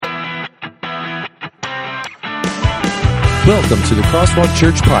Welcome to the Crosswalk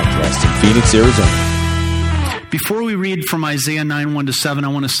Church Podcast in Phoenix, Arizona. Before we read from Isaiah 9, 1-7, I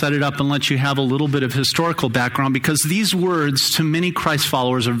want to set it up and let you have a little bit of historical background, because these words to many Christ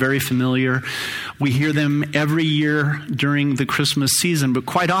followers are very familiar. We hear them every year during the Christmas season, but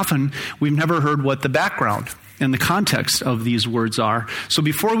quite often we've never heard what the background and the context of these words are. So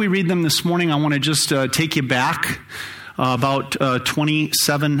before we read them this morning, I want to just take you back about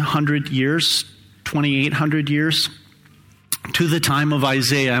 2,700 years, 2,800 years to the time of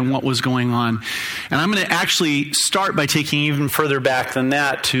Isaiah and what was going on. And I'm going to actually start by taking even further back than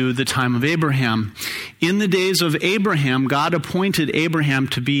that to the time of Abraham. In the days of Abraham, God appointed Abraham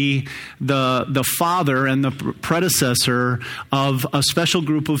to be the father and the predecessor of a special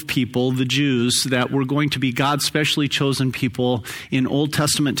group of people, the Jews, that were going to be God's specially chosen people in Old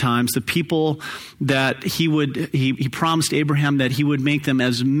Testament times, the people that he promised Abraham that he would make them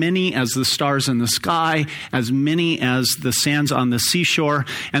as many as the stars in the sky, as many as the sands on the seashore,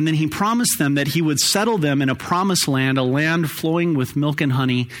 and then he promised them that he would settle them in a promised land, a land flowing with milk and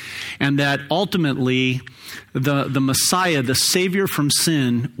honey, and that ultimately the Messiah, the Savior from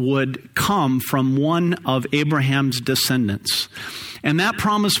sin, would come from one of Abraham's descendants. And that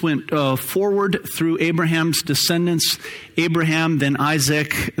promise went forward through Abraham's descendants, Abraham, then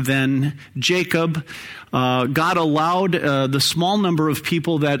Isaac, then Jacob. God allowed the small number of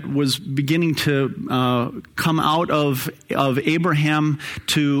people that was beginning to come out of Abraham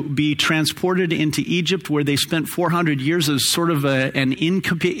to be transported into Egypt, where they spent 400 years as sort of an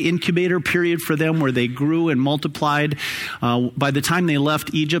incubator period for them, where they grew and multiplied. By the time they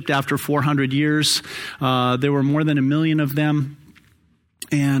left Egypt after 400 years, there were more than 1 million of them.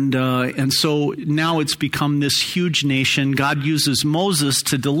 And so now it's become this huge nation. God uses Moses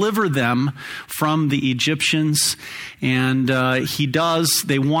to deliver them from the Egyptians, and he does.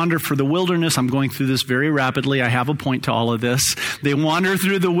 They wander for the wilderness. I'm going through this very rapidly. I have a point to all of this. They wander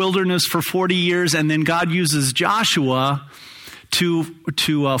through the wilderness for 40 years, and then God uses Joshua to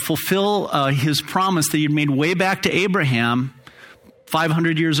fulfill his promise that he made way back to Abraham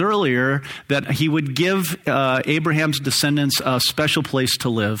 500 years earlier, that he would give Abraham's descendants a special place to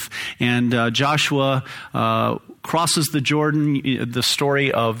live. And Joshua crosses the Jordan. The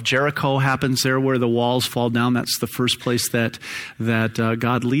story of Jericho happens there, where the walls fall down. That's the first place that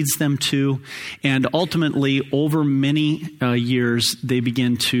God leads them to. And ultimately, over many years, they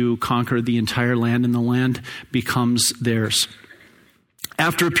begin to conquer the entire land, and the land becomes theirs.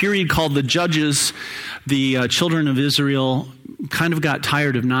 After a period called the Judges, the children of Israel kind of got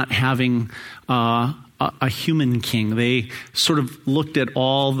tired of not having a human king. They sort of looked at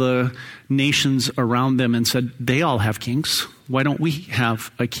all the nations around them and said, they all have kings. Why don't we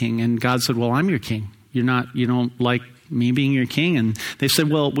have a king? And God said, well, I'm your king. You don't like me being your king? And they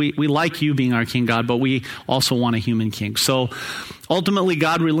said, well, we like you being our king, God, but we also want a human king. So ultimately,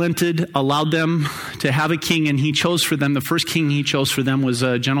 God relented, allowed them to have a king, and he chose for them, the first king he chose for them was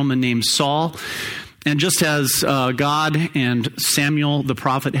a gentleman named Saul. And just as God and Samuel, the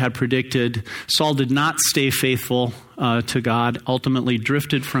prophet, had predicted, Saul did not stay faithful to God, ultimately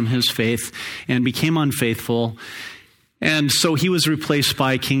drifted from his faith and became unfaithful. And so he was replaced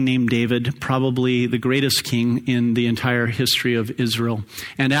by a king named David, probably the greatest king in the entire history of Israel.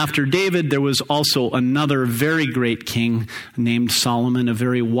 And after David, there was also another very great king named Solomon, a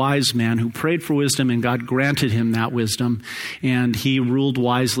very wise man who prayed for wisdom, and God granted him that wisdom. And he ruled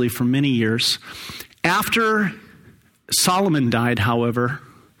wisely for many years. After Solomon died, however,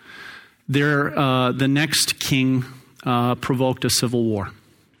 the next king provoked a civil war.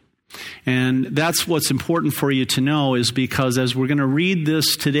 And that's what's important for you to know, is because as we're going to read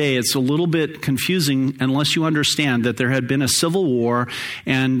this today, it's a little bit confusing unless you understand that there had been a civil war,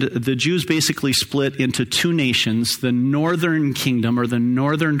 and the Jews basically split into two nations, the northern kingdom, or the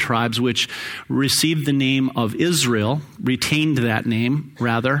northern tribes, which received the name of Israel, retained that name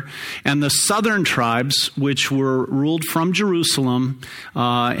rather, and the southern tribes, which were ruled from Jerusalem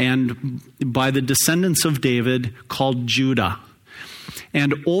and by the descendants of David, called Judah.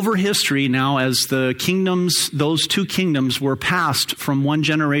 And over history now, as the kingdoms, those two kingdoms were passed from one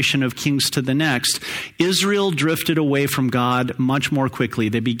generation of kings to the next, Israel drifted away from God much more quickly.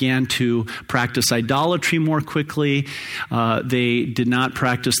 They began to practice idolatry more quickly. They did not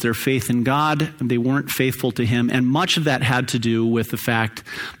practice their faith in God. They weren't faithful to him. And much of that had to do with the fact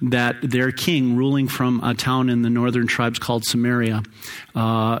that their king, ruling from a town in the northern tribes called Samaria,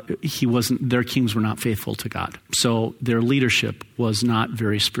 their kings were not faithful to God. So their leadership was not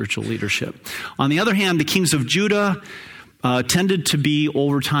very spiritual leadership. On the other hand, the kings of Judah tended to be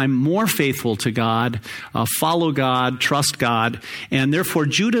over time more faithful to God, follow God, trust God, and therefore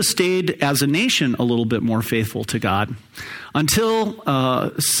Judah stayed as a nation a little bit more faithful to God until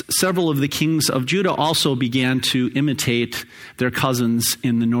several of the kings of Judah also began to imitate their cousins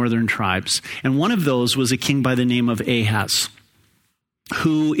in the northern tribes. And one of those was a king by the name of Ahaz,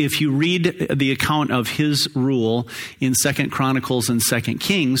 who, if you read the account of his rule in 2 Chronicles and 2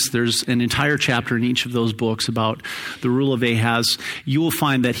 Kings, there's an entire chapter in each of those books about the rule of Ahaz, you will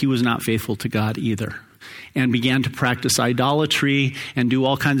find that he was not faithful to God either, and began to practice idolatry and do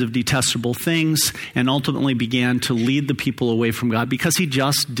all kinds of detestable things, and ultimately began to lead the people away from God because he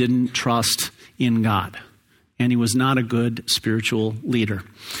just didn't trust in God, and he was not a good spiritual leader.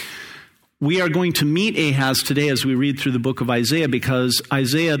 We are going to meet Ahaz today as we read through the book of Isaiah, because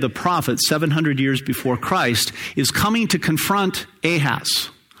Isaiah the prophet, 700 years before Christ, is coming to confront Ahaz.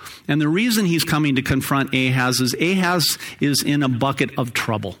 And the reason he's coming to confront Ahaz is in a bucket of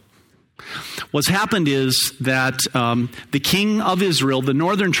trouble. What's happened is that the king of Israel, the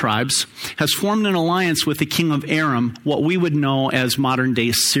northern tribes, has formed an alliance with the king of Aram, what we would know as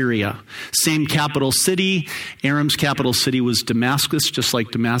modern-day Syria. Same capital city. Aram's capital city was Damascus, just like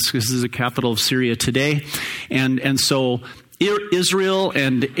Damascus is the capital of Syria today. And so Israel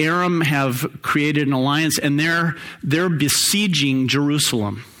and Aram have created an alliance, and they're besieging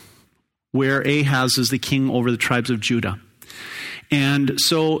Jerusalem, where Ahaz is the king over the tribes of Judah. And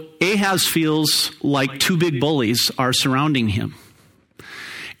so Ahaz feels like two big bullies are surrounding him,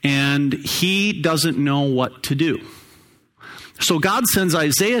 and he doesn't know what to do. So God sends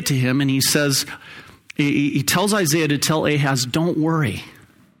Isaiah to him, and he tells Isaiah to tell Ahaz, "Don't worry,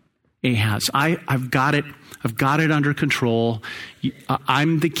 Ahaz. I've got it. I've got it under control.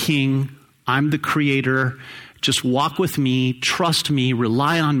 I'm the king. I'm the creator. Just walk with me, trust me,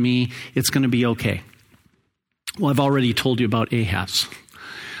 rely on me. It's going to be okay." Well, I've already told you about Ahaz.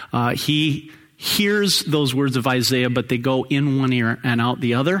 He hears those words of Isaiah, but they go in one ear and out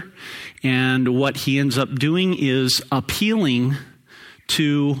the other. And what he ends up doing is appealing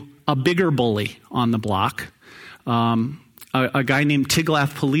to a bigger bully on the block, a guy named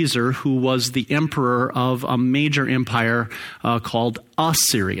Tiglath-Pileser, who was the emperor of a major empire called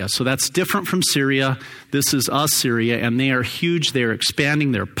Assyria. So that's different from Syria. This is Assyria, and they are huge. They're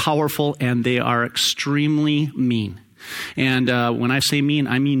expanding. They're powerful, and they are extremely mean. And when I say mean,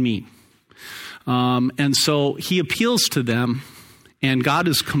 I mean mean. And so he appeals to them, and God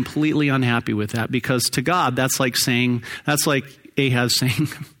is completely unhappy with that, because to God, that's like Ahaz saying,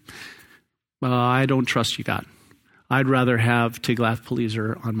 I don't trust you, God. I'd rather have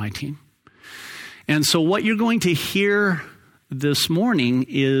Tiglath-Pileser on my team. And so what you're going to hear this morning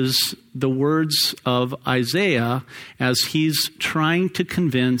is the words of Isaiah as he's trying to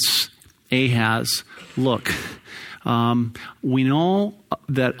convince Ahaz, look, we know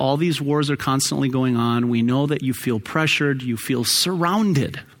that all these wars are constantly going on. We know that you feel pressured, you feel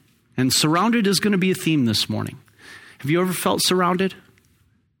surrounded. And surrounded is going to be a theme this morning. Have you ever felt surrounded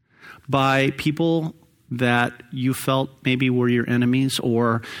by people that you felt maybe were your enemies,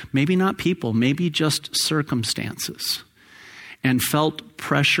 or maybe not people, maybe just circumstances, and felt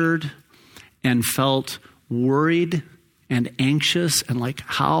pressured and felt worried and anxious and like,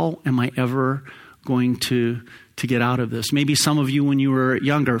 how am I ever going to get out of this? Maybe some of you, when you were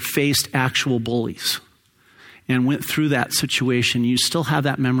younger, faced actual bullies and went through that situation. You still have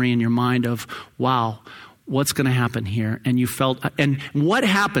that memory in your mind of, wow, what's going to happen here? And you felt, and what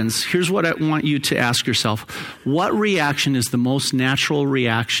happens? Here's what I want you to ask yourself. What reaction is the most natural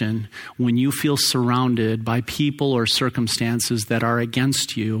reaction when you feel surrounded by people or circumstances that are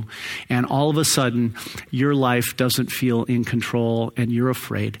against you, and all of a sudden your life doesn't feel in control and you're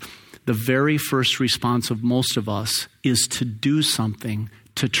afraid? The very first response of most of us is to do something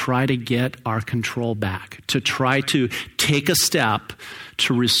to try to get our control back, to try to take a step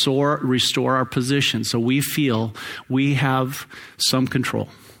to restore our position so we feel we have some control.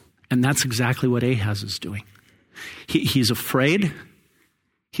 And that's exactly what Ahaz is doing. He's afraid.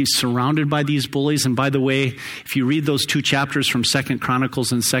 He's surrounded by these bullies. And by the way, if you read those two chapters from 2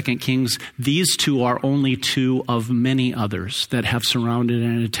 Chronicles and 2 Kings, these two are only two of many others that have surrounded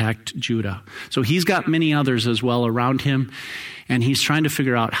and attacked Judah. So he's got many others as well around him. And he's trying to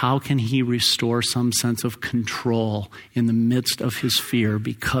figure out how can he restore some sense of control in the midst of his fear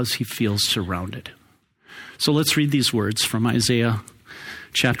because he feels surrounded. So let's read these words from Isaiah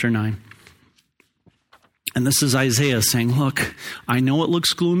chapter 9. And this is Isaiah saying, look, I know it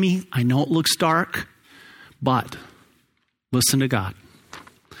looks gloomy. I know it looks dark, but listen to God.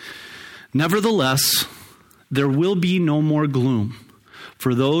 Nevertheless, there will be no more gloom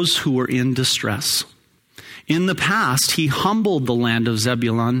for those who are in distress. In the past, he humbled the land of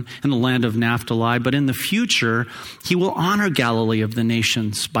Zebulun and the land of Naphtali, but in the future, he will honor Galilee of the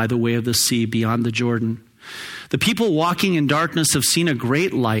nations by the way of the sea beyond the Jordan. The people walking in darkness have seen a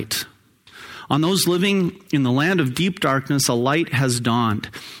great light. On those living in the land of deep darkness, a light has dawned.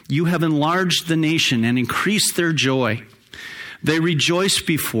 You have enlarged the nation and increased their joy. They rejoice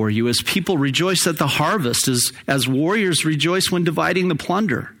before you as people rejoice at the harvest, as warriors rejoice when dividing the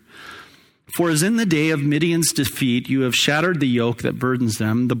plunder. For as in the day of Midian's defeat, you have shattered the yoke that burdens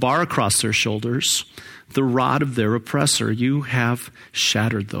them, the bar across their shoulders, the rod of their oppressor. You have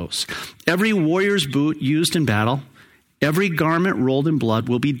shattered those. Every warrior's boot used in battle, every garment rolled in blood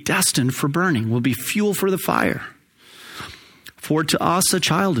will be destined for burning, will be fuel for the fire. For to us a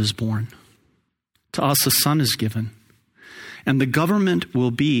child is born, to us a son is given, and the government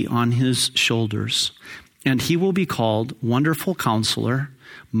will be on his shoulders, and he will be called Wonderful Counselor,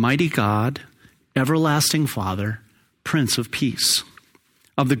 Mighty God, Everlasting Father, Prince of Peace.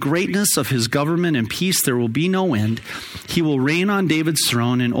 Of the greatness of his government and peace there will be no end. He will reign on David's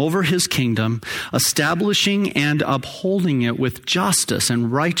throne and over his kingdom, establishing and upholding it with justice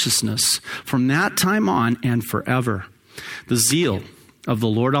and righteousness from that time on and forever. The zeal of the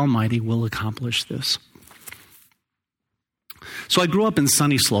Lord Almighty will accomplish this. So I grew up in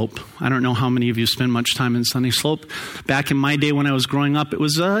Sunny Slope. I don't know how many of you spend much time in Sunny Slope. Back in my day when I was growing up, it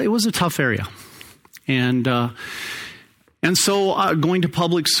was a tough area. And so going to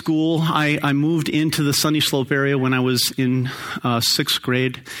public school, I moved into the Sunny Slope area when I was in 6th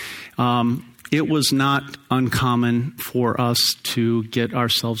grade. It was not uncommon for us to get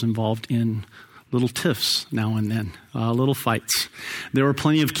ourselves involved in little tiffs now and then, little fights. There were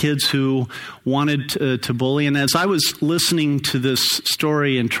plenty of kids who wanted to bully. And as I was listening to this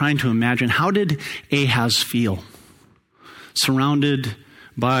story and trying to imagine, how did Ahaz feel surrounded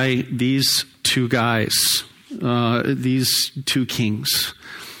by these two guys, these two kings,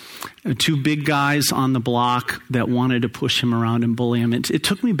 two big guys on the block that wanted to push him around and bully him? It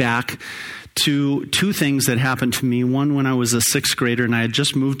took me back to two things that happened to me. One when I was a 6th grader and I had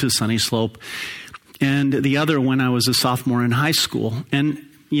just moved to Sunny Slope, and the other when I was a sophomore in high school. And,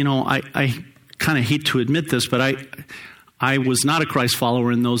 you know, I kind of hate to admit this, but I was not a Christ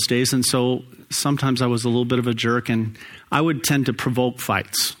follower in those days, and so sometimes I was a little bit of a jerk, and I would tend to provoke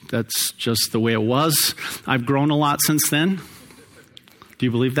fights. That's just the way it was. I've grown a lot since then. Do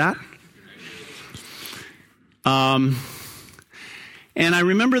you believe that? And I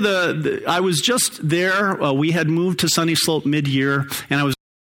remember I was just there. We had moved to Sunny Slope mid-year,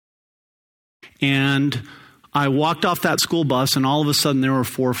 and I walked off that school bus, and all of a sudden there were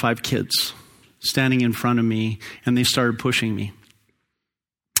 4 or 5 kids standing in front of me, and they started pushing me.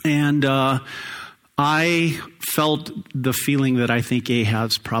 And I felt the feeling that I think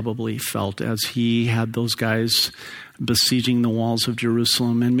Ahaz probably felt as he had those guys besieging the walls of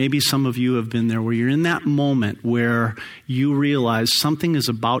Jerusalem. And maybe some of you have been there, where you're in that moment where you realize something is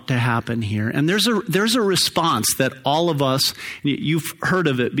about to happen here. And there's a response that all of us, you've heard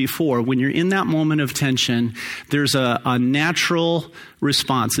of it before. When you're in that moment of tension, there's a natural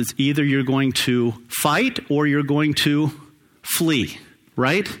response. It's either you're going to fight or you're going to flee,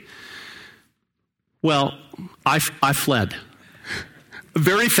 right? Well, I fled.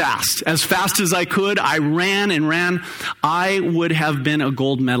 Very fast. As fast as I could. I ran and ran. I would have been a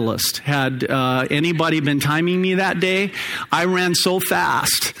gold medalist had anybody been timing me that day. I ran so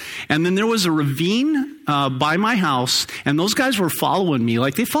fast. And then there was a ravine by my house, and those guys were following me.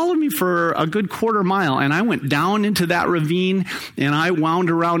 Like, they followed me for a good quarter mile, and I went down into that ravine, and I wound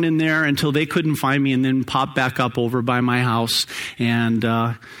around in there until they couldn't find me, and then popped back up over by my house. And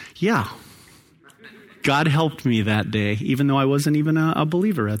God helped me that day, even though I wasn't even a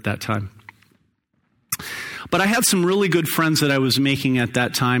believer at that time. But I had some really good friends that I was making at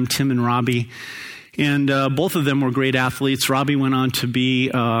that time, Tim and Robbie. And both of them were great athletes. Robbie went on to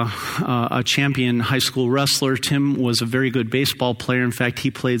be a champion high school wrestler. Tim was a very good baseball player. In fact, he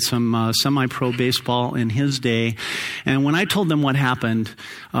played some semi-pro baseball in his day. And when I told them what happened,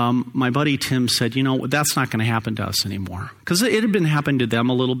 my buddy Tim said, you know, that's not going to happen to us anymore. Because it had been happening to them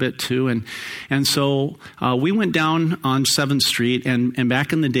a little bit too. And so we went down on 7th Street, and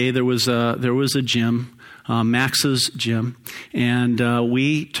back in the day there was a gym, Max's gym, and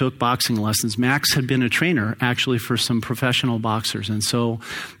we took boxing lessons. Max had been a trainer, actually, for some professional boxers, and so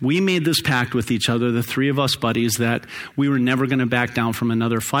we made this pact with each other, the 3 of us buddies, that we were never going to back down from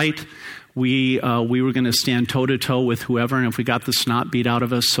another fight. We were going to stand toe-to-toe with whoever, and if we got the snot beat out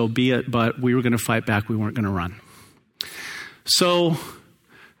of us, so be it, but we were going to fight back. We weren't going to run. So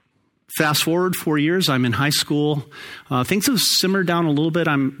Fast forward 4 years, I'm in high school. Things have simmered down a little bit.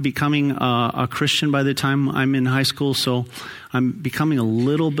 I'm becoming a Christian by the time I'm in high school, so I'm becoming a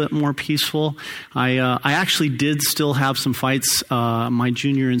little bit more peaceful. I actually did still have some fights my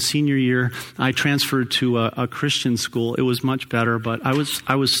junior and senior year. I transferred to a Christian school. It was much better, but I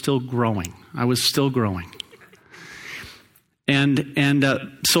was still growing.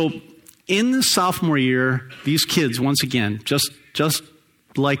 And so in the sophomore year, these kids, once again, just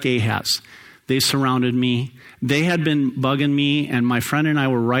like Ahaz, they surrounded me. They had been bugging me, and my friend and I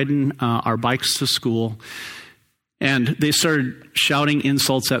were riding our bikes to school, and they started shouting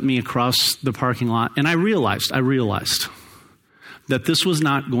insults at me across the parking lot. And I realized that this was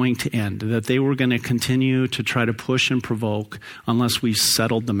not going to end, that they were going to continue to try to push and provoke unless we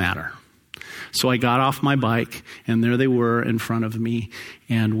settled the matter. So I got off my bike, and there they were in front of me,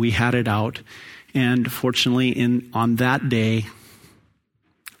 and we had it out. And fortunately, on that day,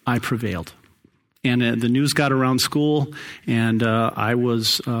 I prevailed. And the news got around school, and I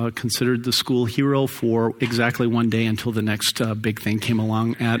was considered the school hero for exactly one day until the next big thing came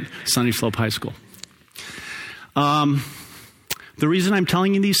along at Sunny Slope High School. The reason I'm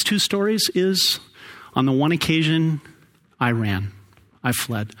telling you these two stories is, on the one occasion, I ran. I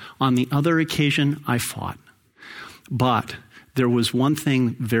fled. On the other occasion, I fought. But there was one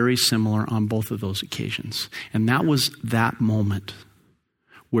thing very similar on both of those occasions, and that was that moment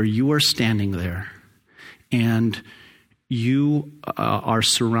where you are standing there and you are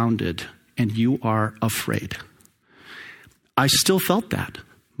surrounded and you are afraid. I still felt that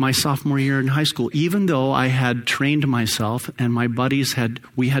my sophomore year in high school, even though I had trained myself and my buddies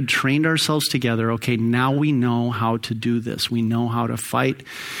we had trained ourselves together. Okay, now we know how to do this. We know how to fight.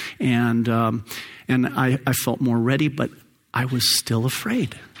 And I felt more ready, but I was still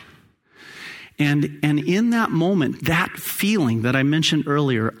afraid. And in that moment, that feeling that I mentioned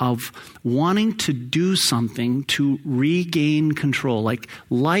earlier of wanting to do something to regain control, like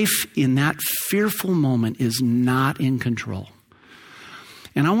life in that fearful moment is not in control.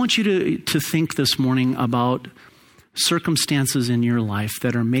 And I want you to think this morning about circumstances in your life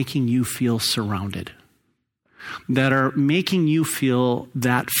that are making you feel surrounded, that are making you feel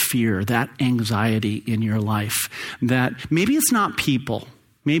that fear, that anxiety in your life, that maybe it's not people.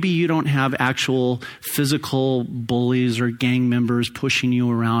 Maybe you don't have actual physical bullies or gang members pushing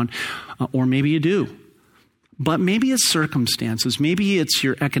you around, or maybe you do. But maybe it's circumstances. Maybe it's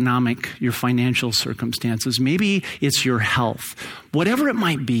your financial circumstances. Maybe it's your health. Whatever it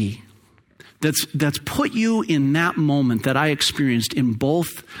might be, that's put you in that moment that I experienced in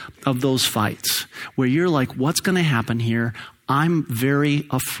both of those fights, where you're like, what's going to happen here? I'm very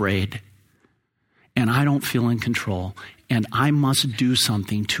afraid, and I don't feel in control. And I must do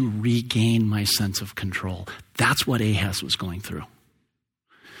something to regain my sense of control. That's what Ahaz was going through.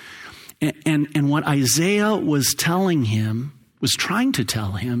 And what Isaiah was trying to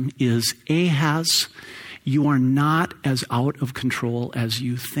tell him is, Ahaz, you are not as out of control as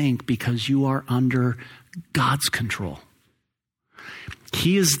you think, because you are under God's control.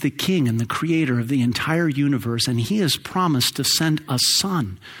 He is the king and the creator of the entire universe, and he has promised to send a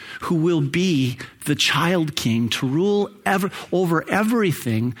son who will be the child king to rule over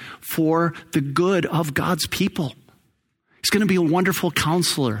everything for the good of God's people. He's going to be a wonderful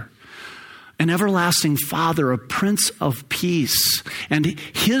counselor, an everlasting father, a prince of peace. And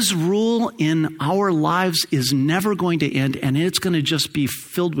his rule in our lives is never going to end, and it's going to just be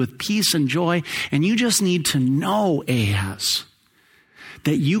filled with peace and joy. And you just need to know, Ahaz,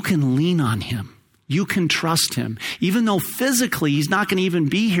 that you can lean on him. You can trust him. Even though physically he's not going to even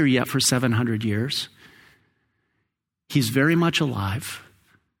be here yet for 700 years, he's very much alive.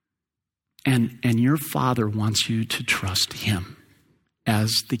 And your father wants you to trust him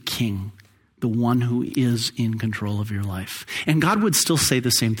as the king, the one who is in control of your life. And God would still say the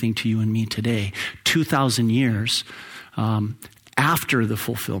same thing to you and me today, 2,000 years after the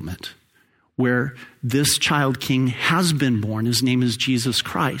fulfillment, where this child king has been born. His name is Jesus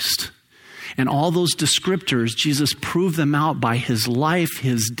Christ. And all those descriptors, Jesus proved them out by his life,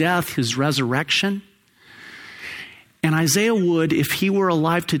 his death, his resurrection. And Isaiah would, if he were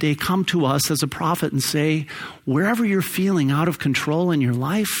alive today, come to us as a prophet and say, wherever you're feeling out of control in your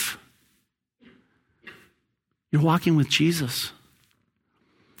life, you're walking with Jesus.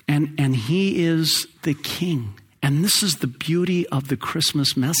 And he is the king. And this is the beauty of the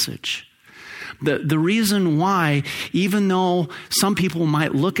Christmas message. The reason why, even though some people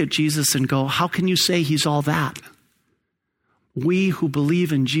might look at Jesus and go, how can you say he's all that? We who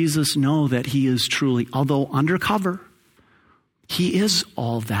believe in Jesus know that he is truly, although undercover, he is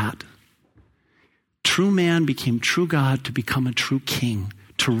all that. True man became true God to become a true king,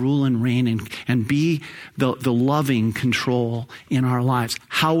 to rule and reign and be the loving control in our lives.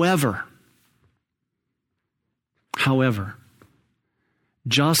 However,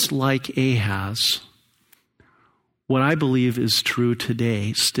 just like Ahaz, what I believe is true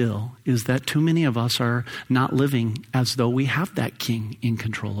today still is that too many of us are not living as though we have that king in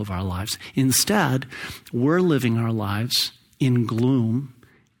control of our lives. Instead, we're living our lives in gloom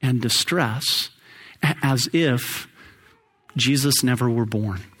and distress as if Jesus never were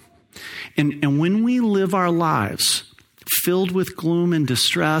born. And when we live our lives filled with gloom and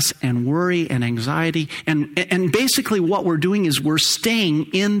distress and worry and anxiety, and basically what we're doing is we're staying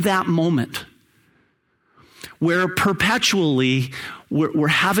in that moment where perpetually we're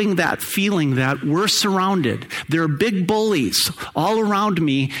having that feeling that we're surrounded. There are big bullies all around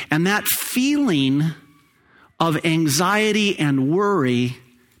me, and that feeling of anxiety and worry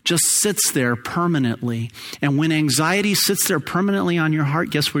just sits there permanently. And when anxiety sits there permanently on your heart,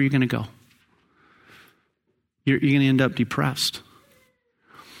 guess where you're going to go? You're going to end up depressed.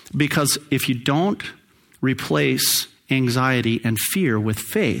 Because if you don't replace anxiety and fear with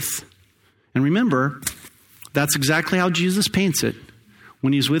faith, and remember, that's exactly how Jesus paints it.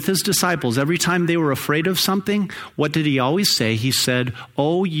 When he's with his disciples, every time they were afraid of something, what did he always say? He said,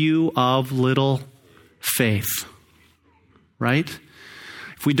 "O you of little faith." Right?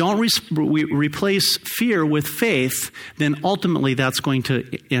 If we don't replace fear with faith, then ultimately that's going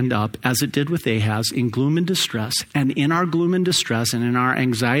to end up, as it did with Ahaz, in gloom and distress. And in our gloom and distress and in our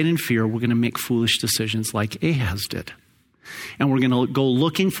anxiety and fear, we're going to make foolish decisions like Ahaz did. And we're going to go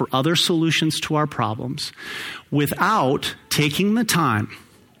looking for other solutions to our problems without taking the time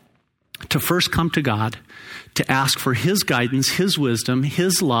to first come to God, to ask for his guidance, his wisdom,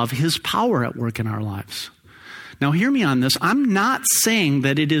 his love, his power at work in our lives. Now, hear me on this. I'm not saying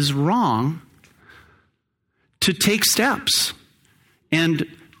that it is wrong to take steps and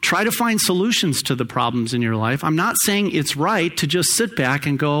try to find solutions to the problems in your life. I'm not saying it's right to just sit back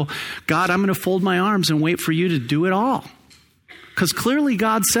and go, "God, I'm going to fold my arms and wait for you to do it all." Because clearly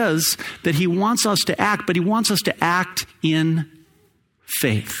God says that he wants us to act, but he wants us to act in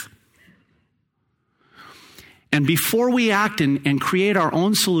faith. And before we act and create our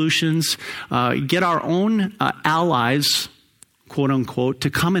own solutions, get our own allies, quote unquote, to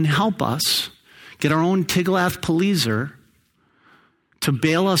come and help us, get our own Tiglath-Pileser to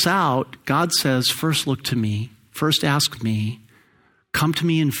bail us out, God says, first look to me, first ask me, come to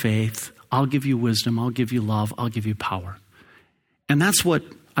me in faith, I'll give you wisdom, I'll give you love, I'll give you power. And that's what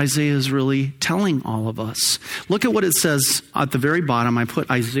Isaiah is really telling all of us. Look at what it says at the very bottom. I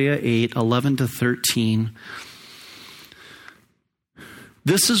put Isaiah 8, 11 to 13.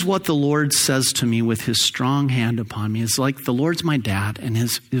 This is what the Lord says to me with his strong hand upon me. It's like the Lord's my dad, and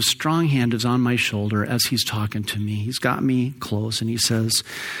his strong hand is on my shoulder as he's talking to me. He's got me close, and he says,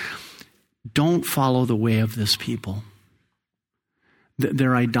 don't follow the way of this people.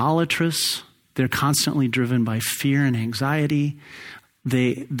 They're idolatrous. They're constantly driven by fear and anxiety.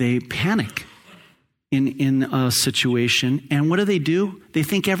 They panic in a situation. And what do? They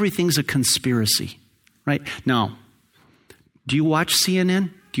think everything's a conspiracy, right? Now, do you watch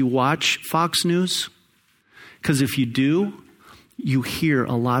CNN? Do you watch Fox News? Because if you do, you hear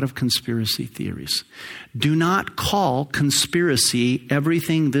a lot of conspiracy theories. Do not call conspiracy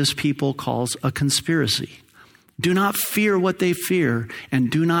everything this people calls a conspiracy. Do not fear what they fear, and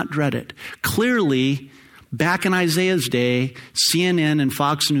do not dread it. Clearly, back in Isaiah's day, CNN and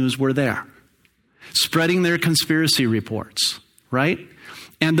Fox News were there, spreading their conspiracy reports, right?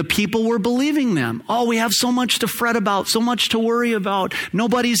 And the people were believing them. Oh, we have so much to fret about, so much to worry about.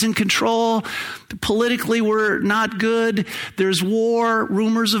 Nobody's in control. Politically, we're not good. There's war,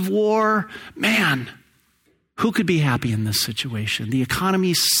 rumors of war. Man, who could be happy in this situation? The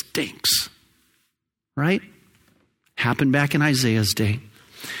economy stinks, right? Happened back in Isaiah's day.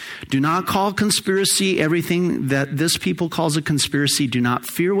 Do not call conspiracy everything that this people calls a conspiracy. Do not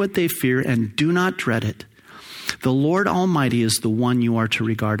fear what they fear, and do not dread it. The Lord Almighty is the one you are to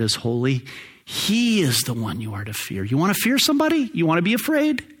regard as holy. He is the one you are to fear. You want to fear somebody? You want to be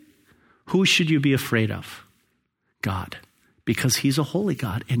afraid? Who should you be afraid of? God. Because he's a holy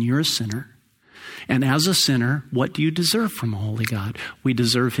God and you're a sinner. And as a sinner, what do you deserve from a holy God? We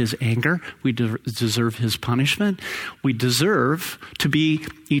deserve his anger. We deserve his punishment. We deserve to be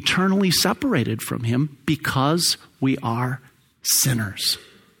eternally separated from him because we are sinners.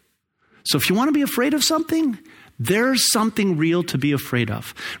 So if you want to be afraid of something, there's something real to be afraid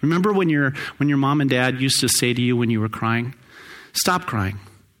of. Remember when your mom and dad used to say to you when you were crying, stop crying.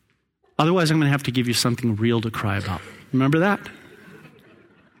 Otherwise, I'm going to have to give you something real to cry about. Remember that?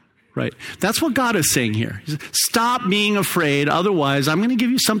 Right. That's what God is saying here. He says, stop being afraid. Otherwise, I'm going to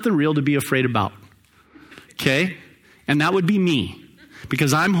give you something real to be afraid about. Okay? And that would be me.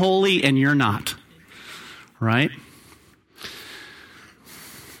 Because I'm holy and you're not. Right?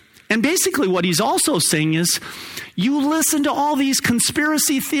 And basically what he's also saying is, you listen to all these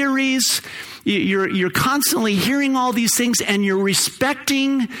conspiracy theories. You're constantly hearing all these things and you're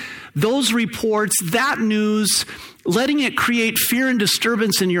respecting those reports, that news, letting it create fear and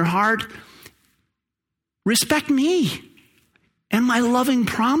disturbance in your heart. Respect me and my loving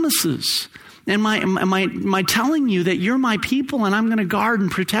promises and my telling you that you're my people and I'm going to guard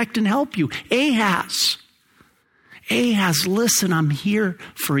and protect and help you. Ahaz, listen, I'm here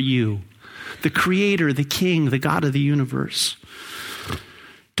for you. The creator, the king, the God of the universe.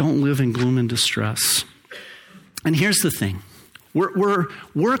 Don't live in gloom and distress. And here's the thing.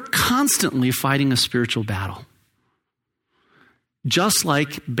 We're constantly fighting a spiritual battle. Just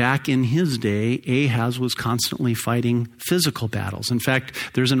like back in his day, Ahaz was constantly fighting physical battles. In fact,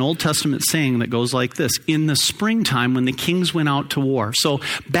 there's an Old Testament saying that goes like this. In the springtime, when the kings went out to war. So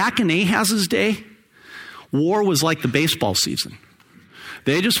back in Ahaz's day, war was like the baseball season.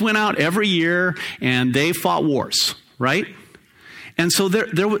 They just went out every year and they fought wars, right? And so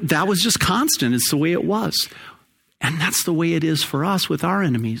that was just constant. It's the way it was. And that's the way it is for us with our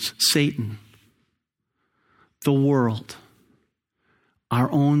enemies, Satan, the world,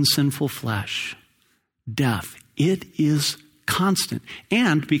 our own sinful flesh, death. It is constant.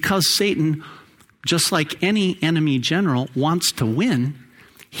 And because Satan, just like any enemy general, wants to win,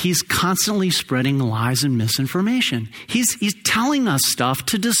 he's constantly spreading lies and misinformation. He's telling us stuff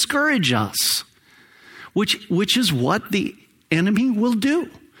to discourage us, which is what the enemy will do.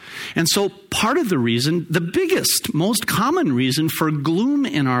 And so part of the reason, the biggest, most common reason for gloom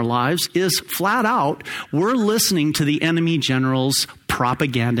in our lives is flat out, we're listening to the enemy general's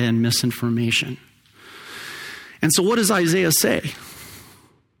propaganda and misinformation. And so what does Isaiah say?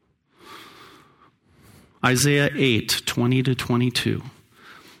 Isaiah 8, 20 to 22.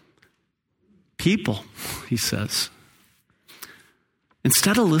 People, he says,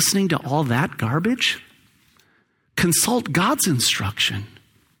 instead of listening to all that garbage, consult God's instruction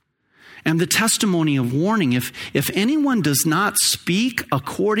and the testimony of warning. If anyone does not speak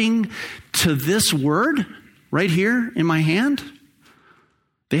according to this word right here in my hand,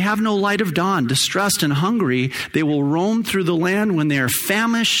 they have no light of dawn, distressed and hungry. They will roam through the land when they are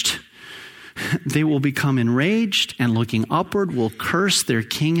famished. They will become enraged and looking upward will curse their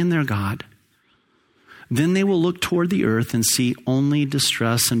king and their God. Then they will look toward the earth and see only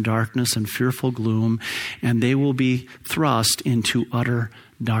distress and darkness and fearful gloom, and they will be thrust into utter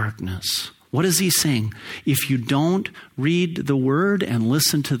darkness. What is he saying? If you don't read the word and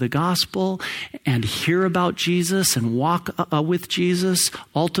listen to the gospel and hear about Jesus and walk with Jesus,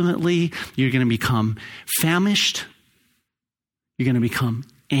 ultimately you're going to become famished, you're going to become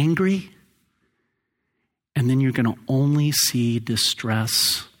angry, and then you're going to only see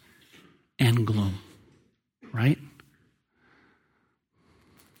distress and gloom. Right?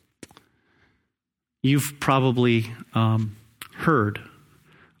 You've probably heard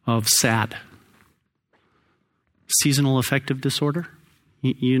of SAD, seasonal affective disorder.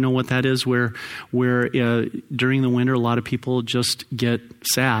 You know what that is, where during the winter, a lot of people just get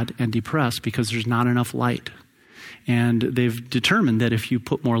sad and depressed because there's not enough light. And they've determined that if you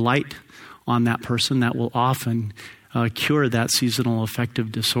put more light on that person, that will often cure that seasonal affective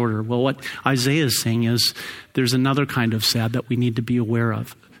disorder. Well, what Isaiah is saying is there's another kind of sad that we need to be aware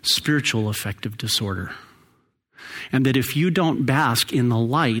of, spiritual affective disorder. And that if you don't bask in the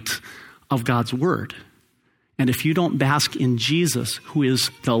light of God's word, and if you don't bask in Jesus, who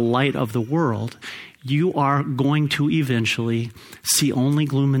is the light of the world, you are going to eventually see only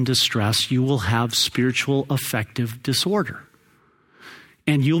gloom and distress. You will have spiritual affective disorder.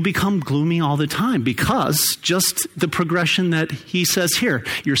 And you'll become gloomy all the time because just the progression that he says here,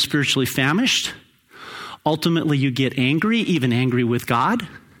 you're spiritually famished. Ultimately, you get angry, even angry with God.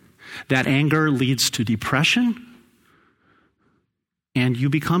 That anger leads to depression. And you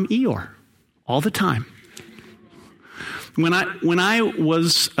become Eeyore all the time. When my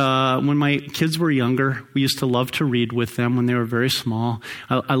kids were younger, we used to love to read with them when they were very small.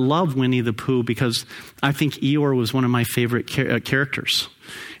 I love Winnie the Pooh because I think Eeyore was one of my favorite characters.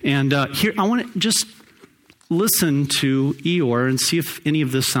 And here, I want to just listen to Eeyore and see if any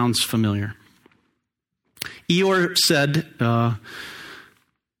of this sounds familiar. Eeyore said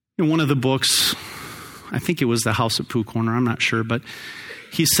in one of the books, I think it was The House at Pooh Corner, I'm not sure, but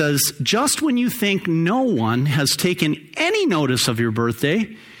he says, just when you think no one has taken any notice of your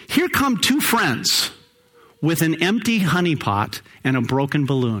birthday, here come two friends with an empty honey pot and a broken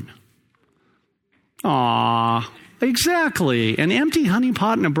balloon. Aw, exactly. An empty honey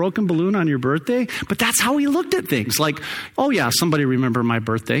pot and a broken balloon on your birthday. But that's how he looked at things. Like, oh yeah, somebody remember my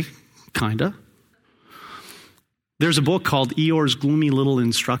birthday. Kinda. There's a book called Eeyore's Gloomy Little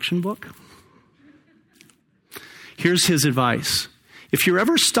Instruction Book. Here's his advice. If you're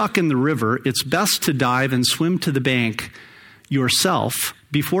ever stuck in the river, it's best to dive and swim to the bank yourself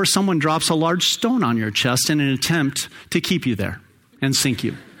before someone drops a large stone on your chest in an attempt to keep you there and sink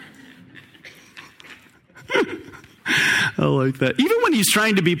you. I like that. Even when he's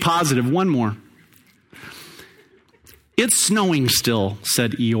trying to be positive. One more. It's snowing still,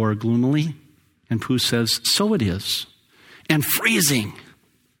 said Eeyore gloomily. And Pooh says, so it is. And freezing.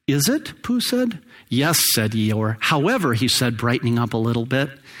 Is it? Pooh said. Yes, said Eeyore. However, he said, brightening up a little bit,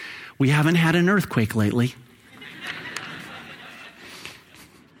 we haven't had an earthquake lately.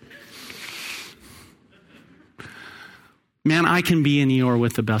 Man, I can be an Eeyore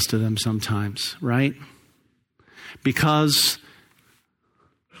with the best of them sometimes, right? Because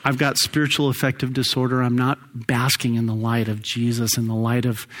I've got spiritual affective disorder. I'm not basking in the light of Jesus, in the light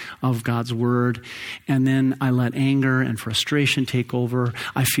of God's word. And then I let anger and frustration take over.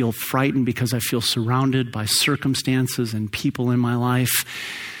 I feel frightened because I feel surrounded by circumstances and people in my life.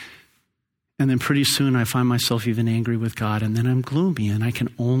 And then pretty soon I find myself even angry with God. And then I'm gloomy and I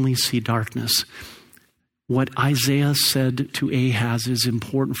can only see darkness. What Isaiah said to Ahaz is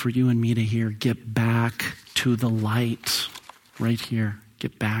important for you and me to hear. Get back to the light right here.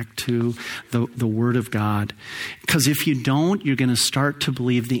 Get back to the Word of God. Because if you don't, you're going to start to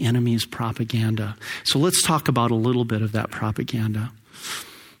believe the enemy's propaganda. So let's talk about a little bit of that propaganda.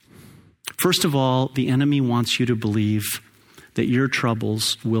 First of all, the enemy wants you to believe that your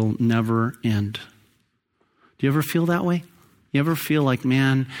troubles will never end. Do you ever feel that way? You ever feel like,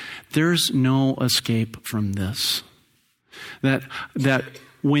 man, there's no escape from this? That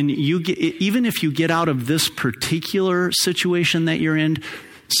when you get, even if you get out of this particular situation that you're in,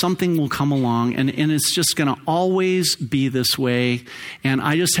 something will come along and it's just going to always be this way. And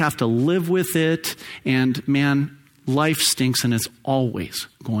I just have to live with it. And man, life stinks and it's always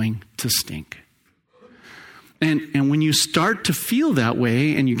going to stink. And when you start to feel that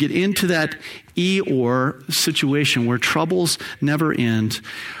way and you get into that Eeyore situation where troubles never end,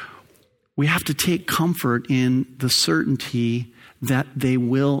 we have to take comfort in the certainty that they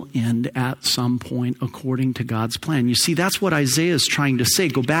will end at some point according to God's plan. You see, that's what Isaiah is trying to say.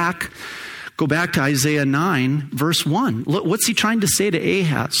 Go back to Isaiah 9, verse 1. Look, what's he trying to say to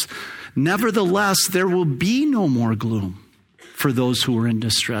Ahaz? Nevertheless, there will be no more gloom for those who are in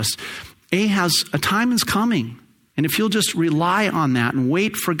distress. Ahaz, a time is coming. And if you'll just rely on that and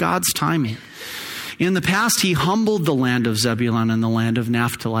wait for God's timing. In the past, he humbled the land of Zebulun and the land of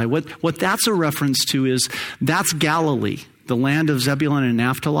Naphtali. What that's a reference to is that's Galilee, the land of Zebulun and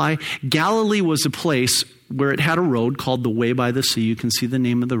Naphtali. Galilee was a place where it had a road called the Way by the Sea. You can see the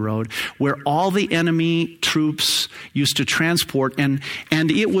name of the road, where all the enemy troops used to transport. And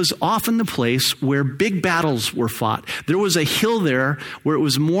it was often the place where big battles were fought. There was a hill there where it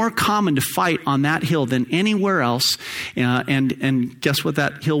was more common to fight on that hill than anywhere else. And guess what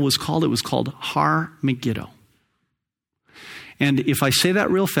that hill was called? It was called Har Megiddo. And if I say that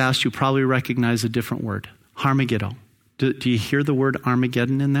real fast, you probably recognize a different word. Har Megiddo. Do you hear the word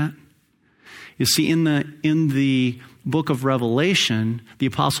Armageddon in that? You see, in the book of Revelation, the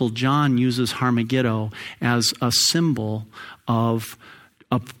Apostle John uses Har Megiddo as a symbol of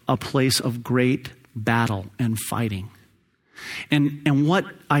a place of great battle and fighting. And what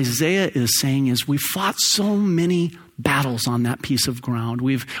Isaiah is saying is we fought so many battles on that piece of ground.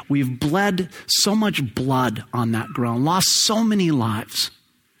 We've bled so much blood on that ground, lost so many lives.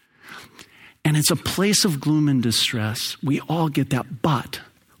 And it's a place of gloom and distress. We all get that, but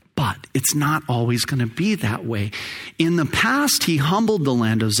it's not always going to be that way. In the past, he humbled the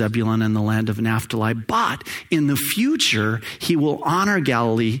land of Zebulun and the land of Naphtali, but in the future, he will honor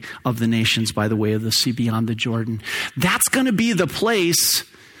Galilee of the nations by the way of the sea beyond the Jordan. That's going to be the place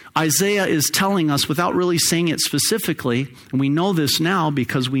Isaiah is telling us without really saying it specifically, and we know this now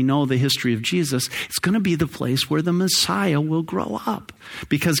because we know the history of Jesus. It's going to be the place where the Messiah will grow up.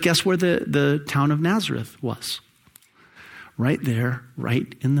 Because guess where the town of Nazareth was? Right there,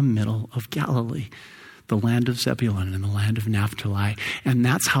 right in the middle of Galilee, the land of Zebulun and the land of Naphtali. And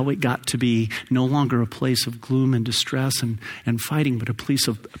that's how it got to be no longer a place of gloom and distress and fighting, but a place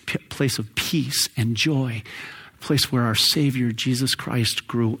of peace and joy, a place where our Savior, Jesus Christ,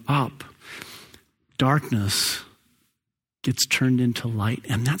 grew up. Darkness gets turned into light,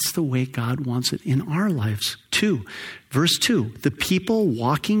 and that's the way God wants it in our lives too. Verse 2, the people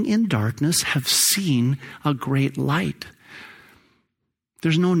walking in darkness have seen a great light.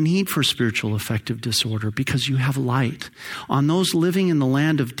 There's no need for spiritual affective disorder because you have light. On those living in the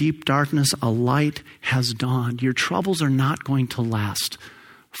land of deep darkness, a light has dawned. Your troubles are not going to last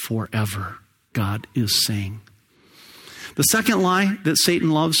forever, God is saying. The second lie that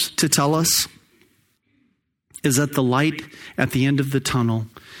Satan loves to tell us is that the light at the end of the tunnel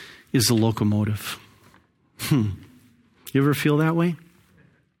is a locomotive. You ever feel that way?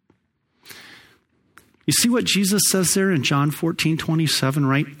 You see what Jesus says there in John 14:27,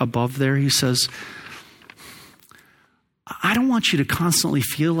 right above there? He says, I don't want you to constantly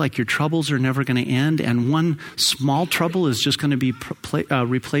feel like your troubles are never going to end and one small trouble is just going to be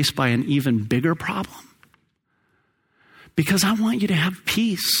replaced by an even bigger problem. Because I want you to have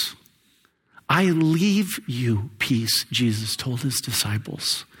peace. I leave you peace, Jesus told his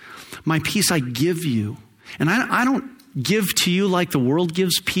disciples. My peace I give you. And I don't give to you like the world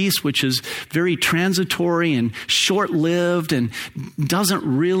gives peace, which is very transitory and short-lived and doesn't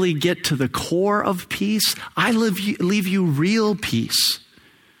really get to the core of peace. I leave you real peace.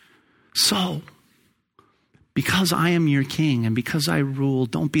 So, because I am your king and because I rule,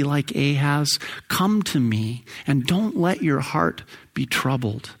 don't be like Ahaz. Come to me and don't let your heart be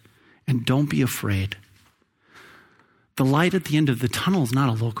troubled and don't be afraid. The light at the end of the tunnel is not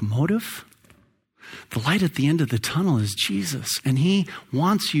a locomotive. The light at the end of the tunnel is Jesus, and he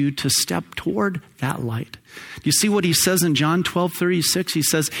wants you to step toward that light. Do you see what he says in John 12:36? He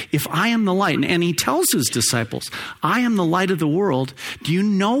says, if I am the light, and he tells his disciples, I am the light of the world. Do you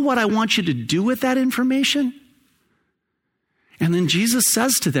know what I want you to do with that information? And then Jesus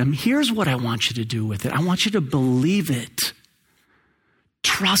says to them, here's what I want you to do with it. I want you to believe it.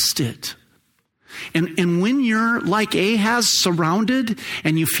 Trust it. And when you're like Ahaz, surrounded,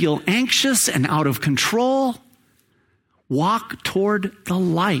 and you feel anxious and out of control, walk toward the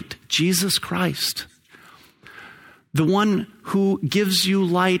light, Jesus Christ. The one who gives you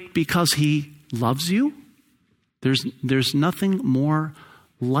light because he loves you. There's nothing more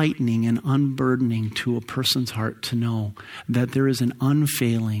lightening and unburdening to a person's heart to know that there is an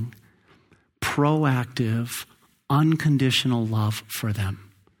unfailing, proactive, unconditional love for them.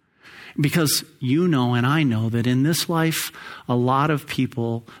 Because you know and I know that in this life, a lot of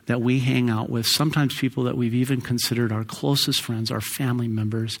people that we hang out with, sometimes people that we've even considered our closest friends, our family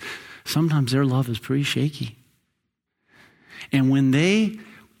members, sometimes their love is pretty shaky. And when they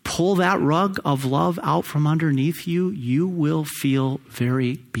pull that rug of love out from underneath you, you will feel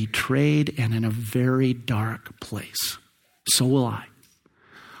very betrayed and in a very dark place. So will I.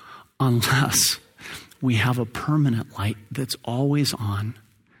 Unless we have a permanent light that's always on,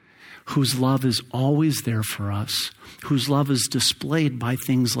 whose love is always there for us, whose love is displayed by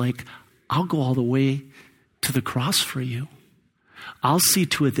things like, I'll go all the way to the cross for you. I'll see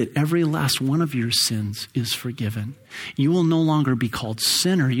to it that every last one of your sins is forgiven. You will no longer be called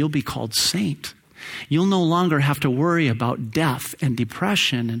sinner, you'll be called saint. You'll no longer have to worry about death and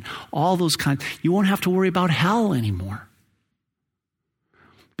depression and all those kinds. You won't have to worry about hell anymore.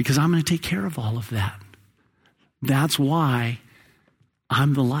 Because I'm going to take care of all of that. That's why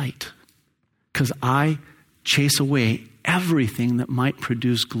I'm the light, because I chase away everything that might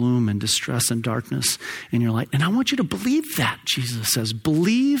produce gloom and distress and darkness in your life. And I want you to believe that, Jesus says.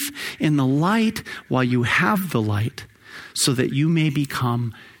 Believe in the light while you have the light so that you may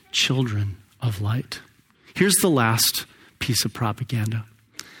become children of light. Here's the last piece of propaganda.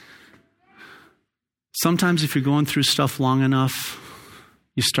 Sometimes if you're going through stuff long enough,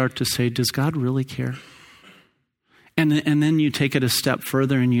 you start to say, does God really care? And then you take it a step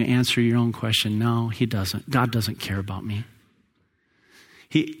further and you answer your own question. No, he doesn't. God doesn't care about me.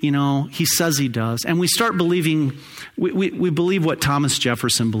 He says he does. And we start believing, we believe what Thomas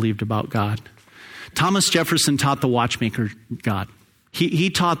Jefferson believed about God. Thomas Jefferson taught the watchmaker God.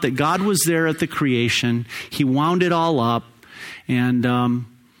 He taught that God was there at the creation. He wound it all up.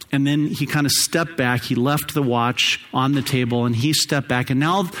 And then he kind of stepped back. He left the watch on the table and he stepped back. And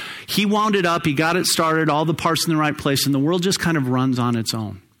now he wound it up. He got it started, all the parts in the right place. And the world just kind of runs on its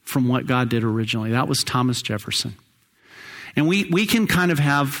own from what God did originally. That was Thomas Jefferson. And we can kind of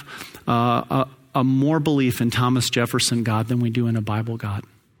have a more belief in Thomas Jefferson God than we do in a Bible God.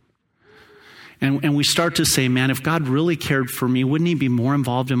 And we start to say, man, if God really cared for me, wouldn't he be more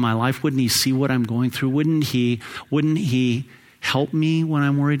involved in my life? Wouldn't he see what I'm going through? Wouldn't he help me when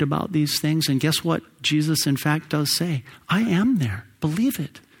I'm worried about these things? And guess what? Jesus, in fact, does say, I am there. Believe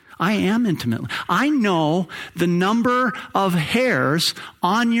it. I am intimately. I know the number of hairs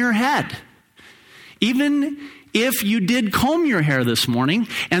on your head. Even if you did comb your hair this morning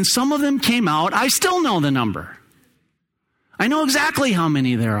and some of them came out, I still know the number. I know exactly how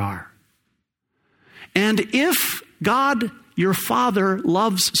many there are. And if God, your Father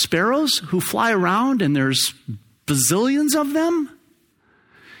loves sparrows who fly around and there's bazillions of them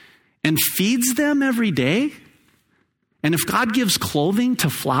and feeds them every day? And if God gives clothing to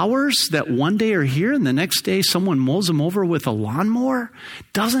flowers that one day are here and the next day someone mows them over with a lawnmower,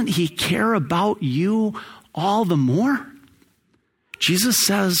 doesn't he care about you all the more? Jesus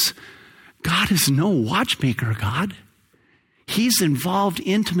says, God is no watchmaker, God. He's involved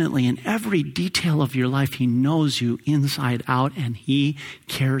intimately in every detail of your life. He knows you inside out, and he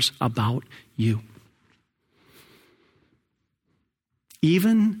cares about you.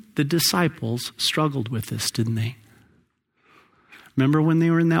 Even the disciples struggled with this, didn't they? Remember when they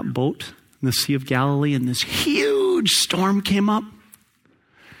were in that boat in the Sea of Galilee and this huge storm came up?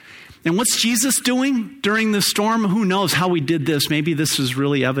 And what's Jesus doing during the storm? Who knows how he did this? Maybe this is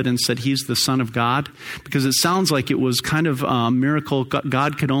really evidence that he's the Son of God, because it sounds like it was kind of a miracle.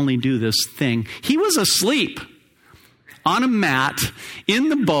 God could only do this thing. He was asleep on a mat in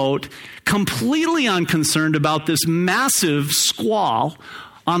the boat, completely unconcerned about this massive squall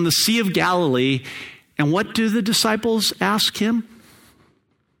on the Sea of Galilee. And what do the disciples ask him?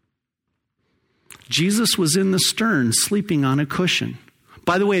 Jesus was in the stern, sleeping on a cushion.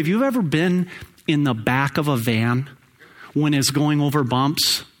 By the way, have you ever been in the back of a van when it's going over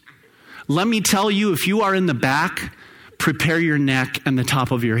bumps? Let me tell you, if you are in the back, prepare your neck and the top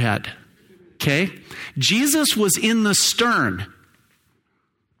of your head. Okay? Jesus was in the stern,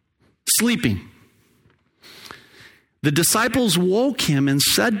 sleeping. The disciples woke him and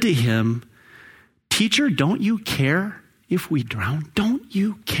said to him, "Teacher, don't you care if we drown? Don't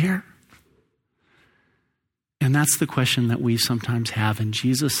you care?" And that's the question that we sometimes have. And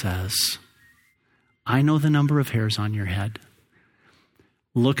Jesus says, I know the number of hairs on your head.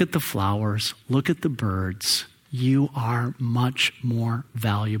 Look at the flowers. Look at the birds. You are much more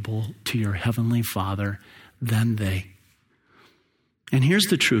valuable to your heavenly Father than they. And here's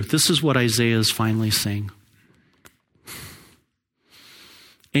the truth. This is what Isaiah is finally saying.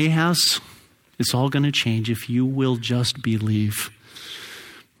 Ahaz, it's all going to change if you will just believe.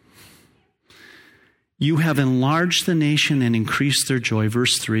 You have enlarged the nation and increased their joy.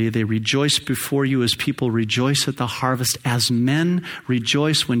 Verse 3, they rejoice before you as people rejoice at the harvest, as men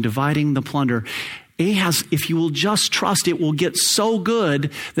rejoice when dividing the plunder. Ahaz, if you will just trust, it will get so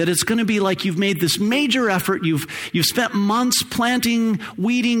good that it's going to be like you've made this major effort. You've spent months planting,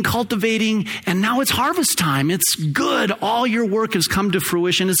 weeding, cultivating, and now it's harvest time. It's good. All your work has come to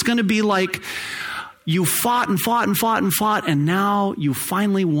fruition. It's going to be like you fought and fought and fought and fought, and now you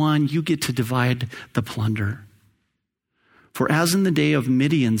finally won. You get to divide the plunder. For as in the day of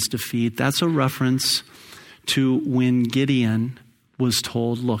Midian's defeat, that's a reference to when Gideon was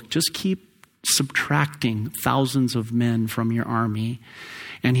told, look, just keep subtracting thousands of men from your army.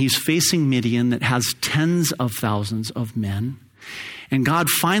 And he's facing Midian that has tens of thousands of men. And God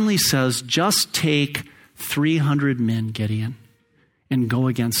finally says, just take 300 men, Gideon, and go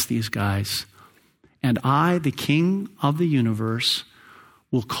against these guys. And I, the King of the universe,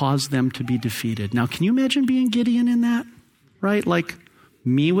 will cause them to be defeated. Now, can you imagine being Gideon in that? Right? Like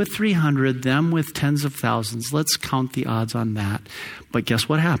me with 300, them with tens of thousands. Let's count the odds on that. But guess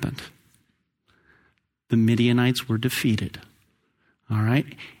what happened? The Midianites were defeated. All right?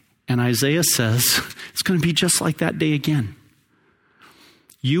 And Isaiah says, it's going to be just like that day again.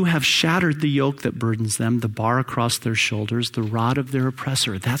 You have shattered the yoke that burdens them, the bar across their shoulders, the rod of their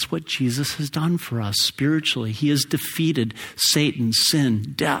oppressor. That's what Jesus has done for us spiritually. He has defeated Satan,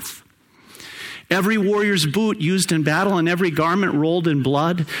 sin, death. Every warrior's boot used in battle and every garment rolled in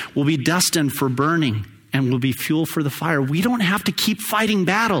blood will be destined for burning and will be fuel for the fire. We don't have to keep fighting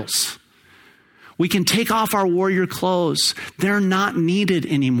battles. We can take off our warrior clothes. They're not needed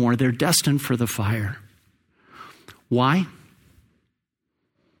anymore. They're destined for the fire. Why?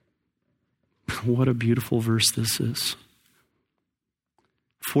 What a beautiful verse this is.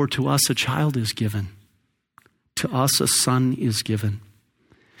 For to us a child is given. To us a son is given.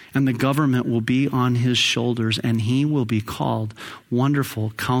 And the government will be on his shoulders, and he will be called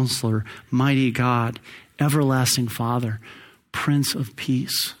Wonderful Counselor, Mighty God, Everlasting Father, Prince of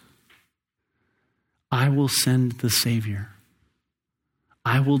Peace. I will send the Savior.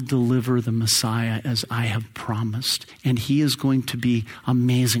 I will deliver the Messiah as I have promised. And he is going to be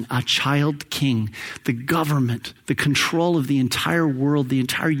amazing. A child king. The government, the control of the entire world, the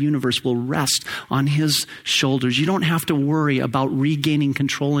entire universe will rest on his shoulders. You don't have to worry about regaining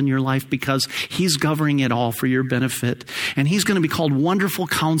control in your life because he's governing it all for your benefit. And he's going to be called Wonderful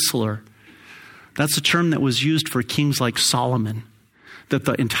Counselor. That's a term that was used for kings like Solomon, that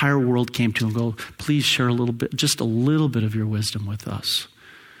the entire world came to and go, please share a little bit, just a little bit of your wisdom with us.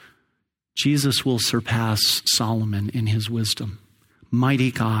 Jesus will surpass Solomon in his wisdom.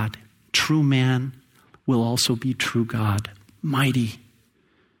 Mighty God, true man will also be true God. Mighty.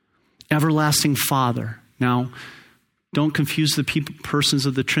 Everlasting Father. Now, don't confuse the persons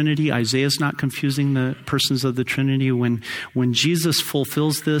of the Trinity. Isaiah's not confusing the persons of the Trinity. When Jesus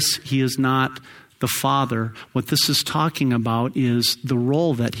fulfills this, he is not the Father. What this is talking about is the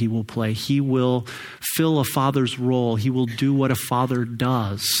role that he will play. He will fill a father's role. He will do what a father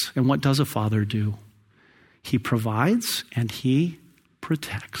does. And what does a father do? He provides and he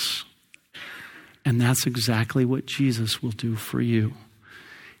protects. And that's exactly what Jesus will do for you.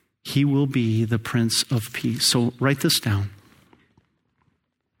 He will be the Prince of Peace. So write this down.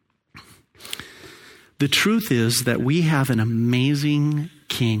 The truth is that we have an amazing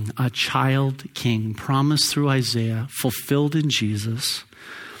king, a child king, promised through Isaiah, fulfilled in Jesus,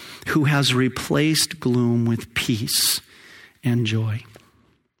 who has replaced gloom with peace and joy.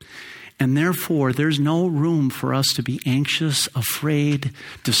 And therefore, there's no room for us to be anxious, afraid,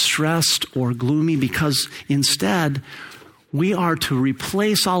 distressed, or gloomy, because instead, we are to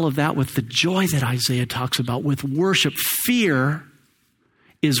replace all of that with the joy that Isaiah talks about, with worship. Fear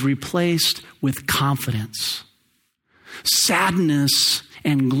is replaced with confidence. Sadness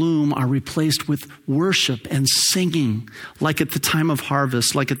and gloom are replaced with worship and singing, like at the time of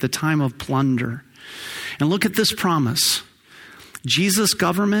harvest, like at the time of plunder. And look at this promise. Jesus'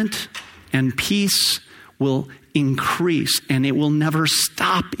 government and peace will increase, and it will never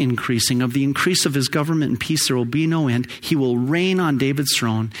stop increasing. Of the increase of his government and peace, there will be no end. He will reign on David's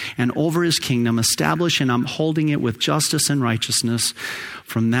throne and over his kingdom, establish and upholding it with justice and righteousness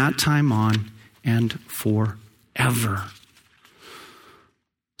from that time on and forever.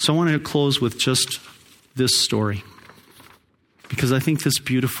 So I want to close with just this story, because I think this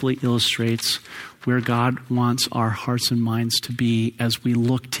beautifully illustrates where God wants our hearts and minds to be as we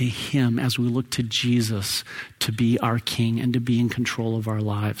look to him, as we look to Jesus to be our king and to be in control of our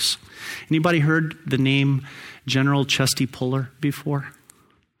lives. Anybody heard the name General Chesty Puller before?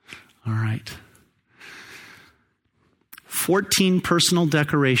 All right. 14 personal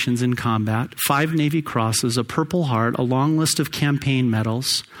decorations in combat, 5 Navy Crosses, a Purple Heart, a long list of campaign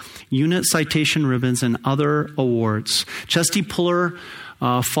medals, unit citation ribbons, and other awards. Chesty Puller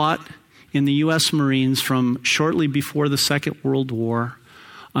fought in the U.S. Marines from shortly before the Second World War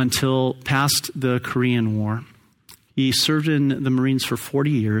until past the Korean War. He served in the Marines for 40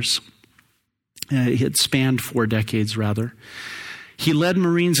 years. It spanned 4 decades, rather. He led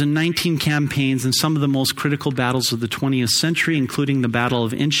Marines in 19 campaigns in some of the most critical battles of the 20th century, including the Battle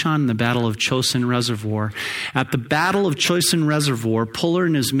of Incheon and the Battle of Chosin Reservoir. At the Battle of Chosin Reservoir, Puller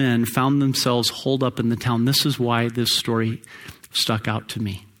and his men found themselves holed up in the town. This is why this story stuck out to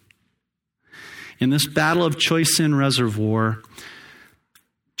me. In this Battle of Chosin Reservoir,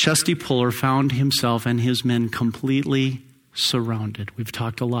 Chesty Puller found himself and his men completely surrounded. We've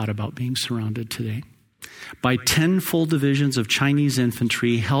talked a lot about being surrounded today. By 10 full divisions of Chinese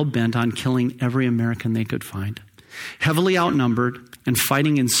infantry hell-bent on killing every American they could find. Heavily outnumbered and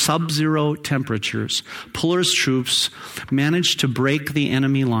fighting in sub-zero temperatures, Puller's troops managed to break the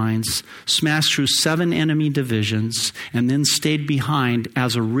enemy lines, smashed through 7 enemy divisions, and then stayed behind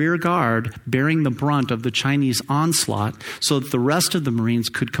as a rear guard, bearing the brunt of the Chinese onslaught so that the rest of the Marines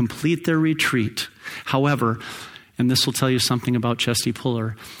could complete their retreat. However, and this will tell you something about Chesty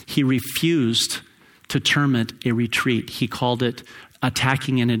Puller, he refused to term it a retreat. He called it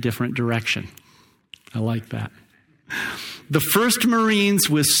attacking in a different direction. I like that. The 1st Marines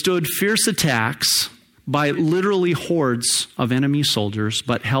withstood fierce attacks by literally hordes of enemy soldiers,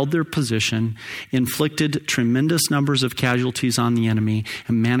 but held their position, inflicted tremendous numbers of casualties on the enemy,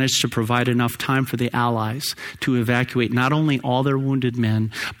 and managed to provide enough time for the Allies to evacuate not only all their wounded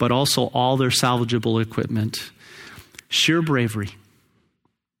men, but also all their salvageable equipment. Sheer bravery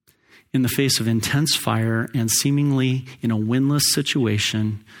in the face of intense fire and seemingly in a windless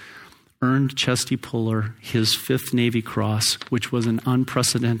situation earned Chesty Puller his 5th Navy Cross, which was an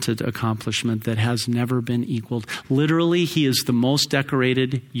unprecedented accomplishment that has never been equaled. Literally, he is the most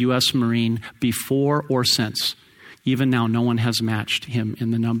decorated U.S. Marine before or since. Even now, no one has matched him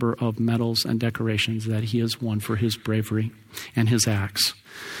in the number of medals and decorations that he has won for his bravery and his acts.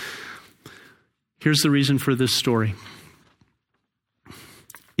 Here's the reason for this story.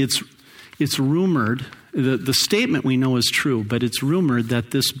 It's rumored, the statement we know is true, but it's rumored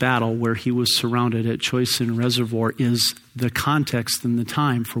that this battle where he was surrounded at Chosin Reservoir is the context and the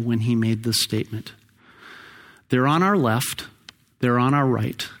time for when he made this statement. They're on our left, they're on our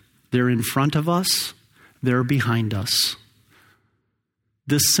right, they're in front of us, they're behind us.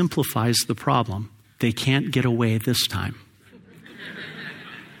 This simplifies the problem. They can't get away this time.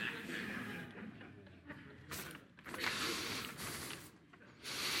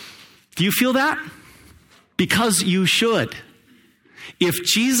 Do you feel that? Because you should. If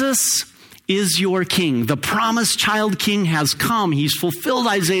Jesus is your king, the promised child king has come. He's fulfilled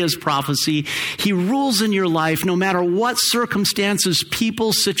Isaiah's prophecy. He rules in your life no matter what circumstances,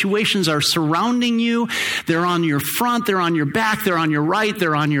 people, situations are surrounding you. They're on your front, they're on your back, they're on your right,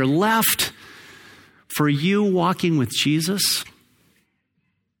 they're on your left. For you walking with Jesus,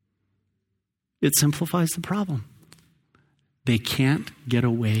 it simplifies the problem. They can't get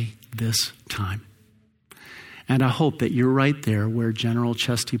away this time. And I hope that you're right there where General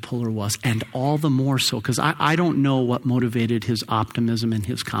Chesty Puller was, and all the more so, because I don't know what motivated his optimism and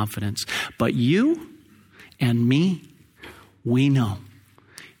his confidence. But you and me, we know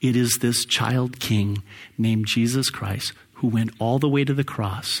it is this child king named Jesus Christ who went all the way to the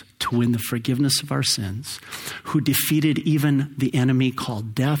cross to win the forgiveness of our sins, who defeated even the enemy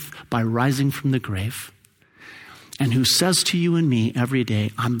called death by rising from the grave, and who says to you and me every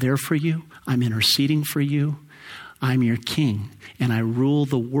day, I'm there for you, I'm interceding for you, I'm your king, and I rule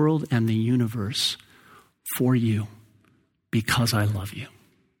the world and the universe for you because I love you.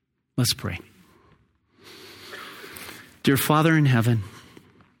 Let's pray. Dear Father in heaven,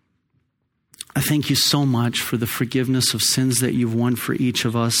 I thank you so much for the forgiveness of sins that you've won for each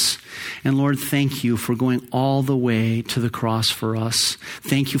of us. And Lord, thank you for going all the way to the cross for us.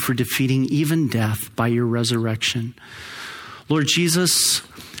 Thank you for defeating even death by your resurrection. Lord Jesus,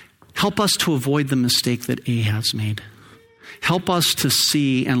 help us to avoid the mistake that Ahaz made. Help us to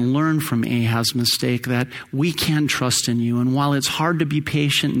see and learn from Ahaz's mistake that we can trust in you. And while it's hard to be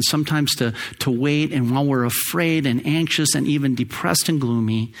patient and sometimes to wait, and while we're afraid and anxious and even depressed and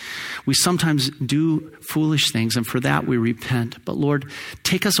gloomy, we sometimes do foolish things, and for that we repent. But Lord,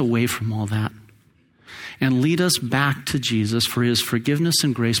 take us away from all that and lead us back to Jesus for his forgiveness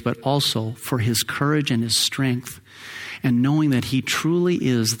and grace, but also for his courage and his strength, and knowing that he truly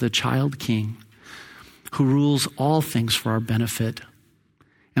is the child king who rules all things for our benefit.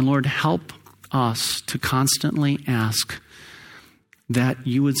 And Lord, help us to constantly ask that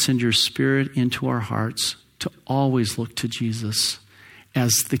you would send your Spirit into our hearts to always look to Jesus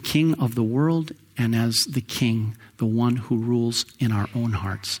as the King of the world and as the King, the one who rules in our own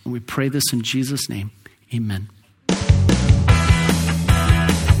hearts. And we pray this in Jesus' name. Amen.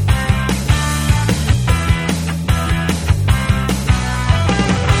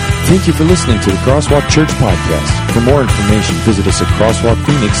 Thank you for listening to the Crosswalk Church Podcast. For more information, visit us at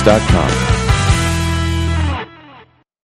crosswalkphoenix.com.